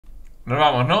Nos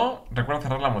vamos, ¿no? Recuerda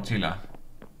cerrar la mochila.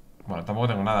 Bueno, tampoco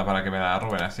tengo nada para que me la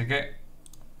roben, así que...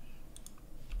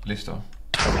 Listo.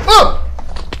 ¡Ah!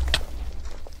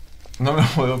 No me lo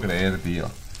puedo creer,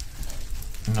 tío.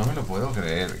 No me lo puedo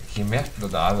creer. ¿Quién me ha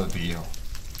explotado, tío?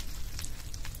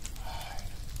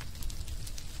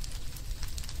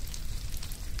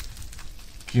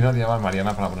 ¿Quién odiaba a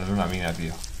Mariana para ponerle una mina,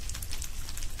 tío?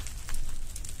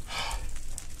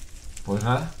 Pues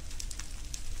nada.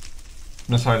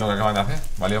 No saben lo que acaban de hacer.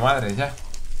 Valió madre, ya.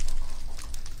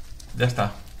 Ya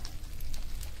está.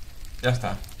 Ya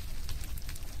está.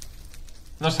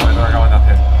 No saben lo que acaban de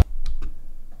hacer.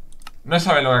 No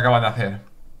saben lo que acaban de hacer.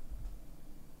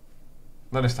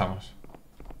 ¿Dónde estamos?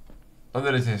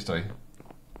 ¿Dónde les estoy?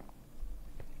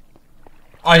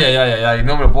 Ay, ay, ay, ay, ay,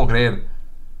 no me lo puedo creer.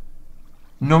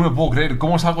 No me lo puedo creer.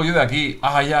 ¿Cómo salgo yo de aquí?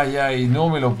 Ay, ay, ay, no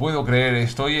me lo puedo creer.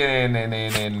 Estoy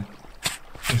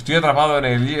estoy atrapado en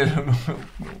el hielo.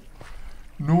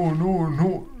 No, no,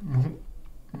 no, no,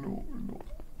 no, no.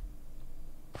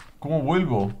 ¿Cómo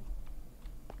vuelvo?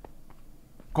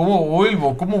 ¿Cómo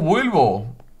vuelvo? ¿Cómo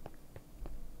vuelvo?